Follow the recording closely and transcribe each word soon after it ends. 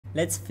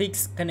Let's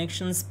fix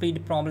connection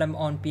speed problem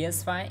on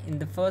PS5. In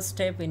the first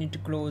step, we need to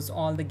close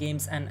all the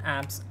games and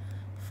apps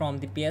from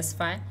the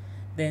PS5.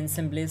 Then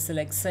simply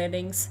select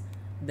settings,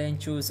 then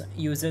choose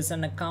users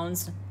and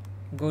accounts,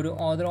 go to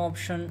other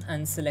option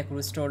and select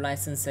restore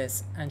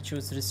licenses and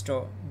choose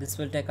restore. This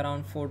will take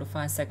around 4 to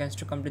 5 seconds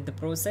to complete the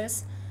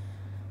process.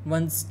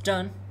 Once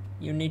done,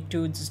 you need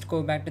to just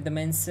go back to the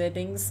main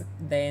settings,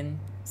 then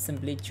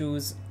simply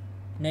choose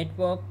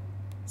network,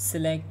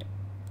 select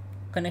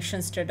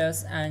connection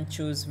status and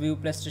choose view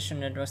PlayStation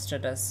network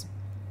status.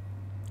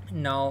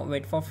 Now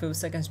wait for few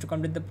seconds to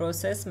complete the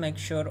process. Make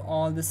sure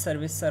all the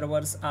service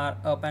servers are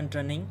up and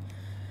running.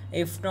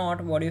 If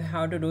not, what you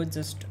have to do,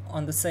 just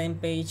on the same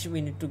page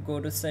we need to go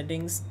to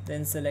settings,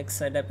 then select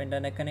setup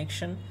internet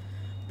connection,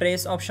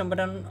 press option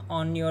button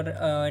on your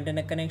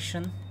internet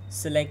connection,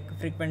 select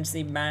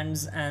frequency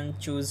bands and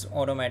choose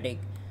automatic,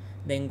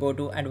 then go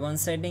to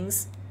advanced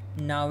settings.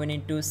 Now we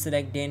need to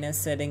select DNS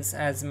settings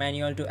as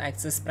manual to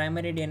access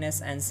primary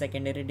DNS and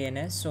secondary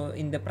DNS. So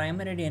in the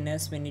primary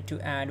DNS we need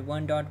to add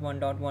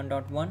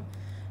 1.1.1.1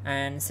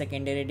 and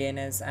secondary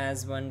DNS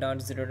as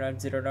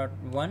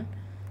 1.0.0.1.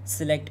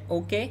 select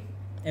OK.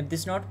 If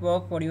this not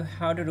work, what you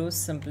have to do,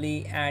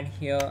 simply add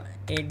here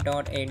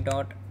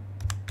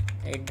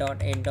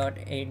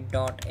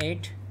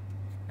 8.8.8.8.8.8,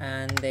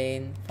 and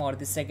then for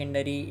the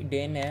secondary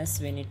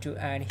DNS we need to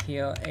add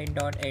here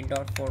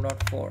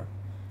 8.8.4.4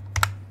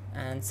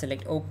 and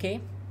select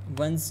OK.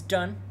 Once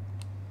done,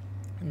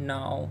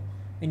 now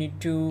we need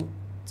to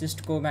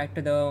just go back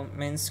to the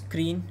main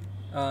screen,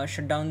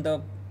 shut down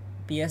the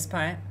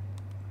PS5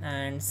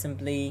 and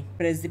simply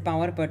press the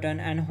power button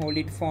and hold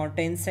it for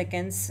 10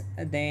 seconds.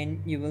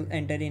 Then you will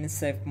enter in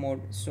safe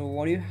mode. So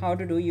what you have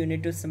to do, you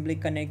need to simply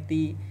connect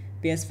the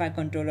PS5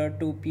 controller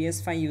to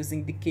PS5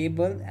 using the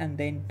cable and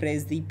then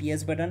press the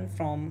PS button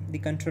from the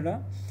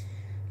controller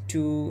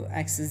to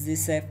access the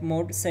safe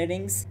mode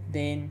settings.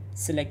 Then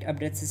select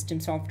update system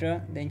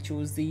software, then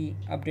choose the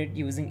update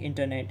using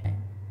internet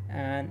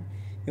and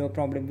your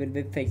problem will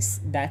be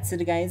fixed. That's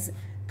it guys.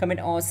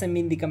 Comment awesome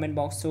in the comment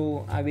box,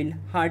 so I will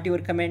heart your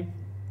comment,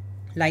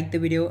 like the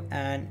video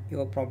and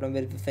your problem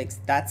will be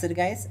fixed. That's it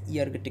guys,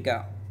 you're good to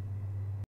go.